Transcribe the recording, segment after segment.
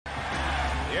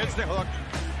Here's the hook.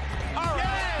 All right.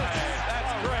 Yes,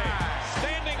 that's great.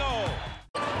 Standing O.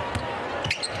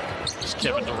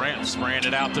 Kevin Durant spraying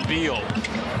it out to Beal.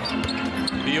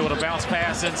 Beal with a bounce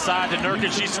pass inside to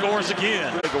Nurkic. He scores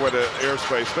again. Take away the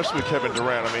airspace, especially with Kevin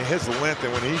Durant. I mean, his length,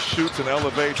 and when he shoots and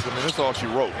elevates, I mean, that's all she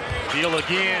wrote. Beal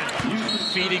again,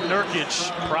 feeding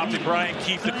Nurkic. Probably Bryant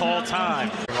keep the call time.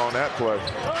 On that play.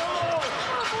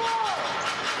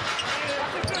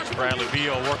 Bradley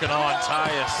Beal working on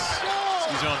Tyus.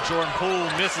 He's on Jordan Poole.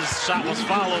 Misses. Shot was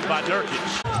followed by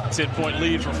Nurkic. 10-point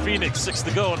lead for Phoenix. 6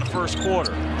 to go in the first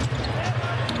quarter.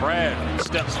 Brad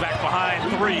steps back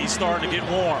behind three, starting to get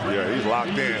warm. Yeah, he's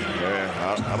locked in. Man,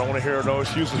 I don't want to hear no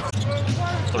excuses.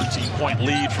 13-point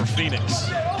lead for Phoenix.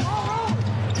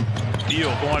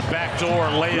 Beal going backdoor,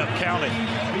 layup counting.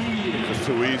 It's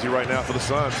too easy right now for the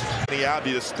Suns. The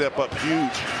Abdi to step up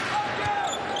huge.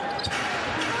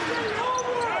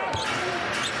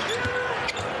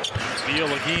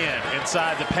 Beal again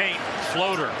inside the paint,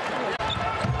 floater.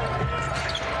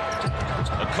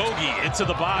 Kogi into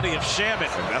the body of Shamet.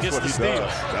 That's gets what the he steal.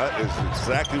 does. That is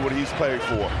exactly what he's played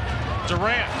for.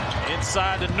 Durant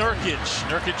inside to Nurkic.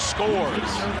 Nurkic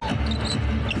scores.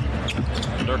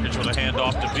 Nurkic with a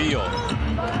handoff to Beal.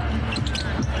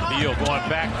 Beal going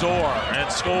back door and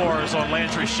scores on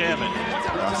Landry Shamet.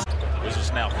 This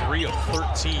is now 3 of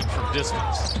 13 from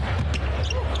distance.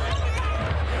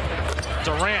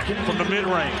 Durant from the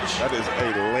mid-range. That is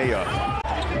a layup.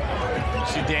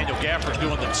 See Daniel Gafford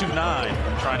doing the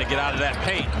 2-9, trying to get out of that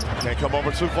paint. Can't come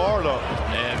over too far, though.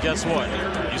 And guess what?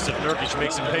 Jusuf Nurkic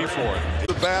makes him pay for it.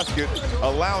 The basket,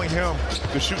 allowing him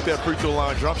to shoot that free throw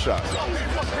line jump shot.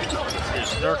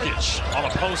 Here's Nurkic on a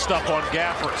post-up on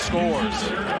Gafford, scores.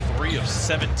 3 of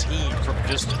 17 from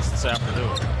distance this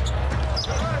afternoon.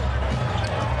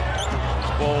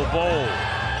 Bol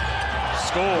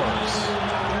scores.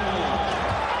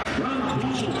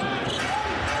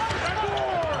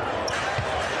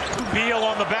 Beal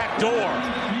on the back door.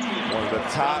 One of the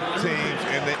top teams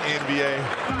in the NBA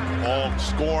on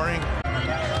scoring.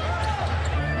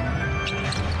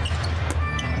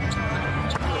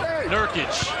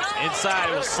 Nurkic inside.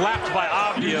 It was slapped by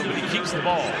Avdia, but he keeps the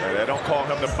ball. Yeah, they don't call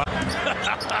him the...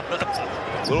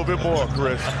 A little bit more,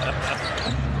 Chris.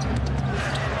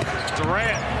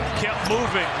 Durant kept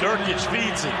moving. Nurkic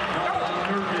feeds it.